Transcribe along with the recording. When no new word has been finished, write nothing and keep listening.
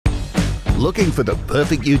Looking for the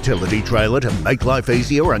perfect utility trailer to make life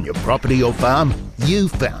easier on your property or farm? You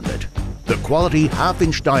found it. The quality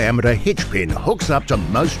half-inch diameter hitch pin hooks up to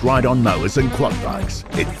most ride-on mowers and quad bikes.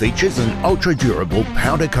 It features an ultra-durable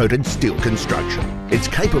powder-coated steel construction. It's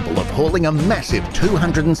capable of hauling a massive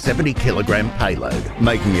 270 kilogram payload,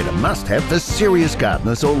 making it a must-have for serious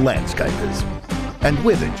gardeners or landscapers. And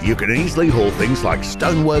with it, you can easily haul things like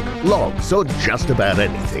stonework, logs, or just about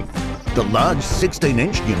anything. The large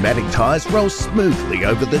 16-inch pneumatic tyres roll smoothly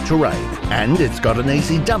over the terrain, and it's got an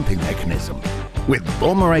easy dumping mechanism. With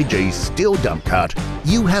Baumr-AG's steel dump cart,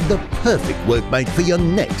 you have the perfect workmate for your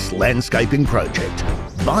next landscaping project.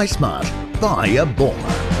 Buy smart, buy a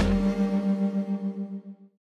Baumr.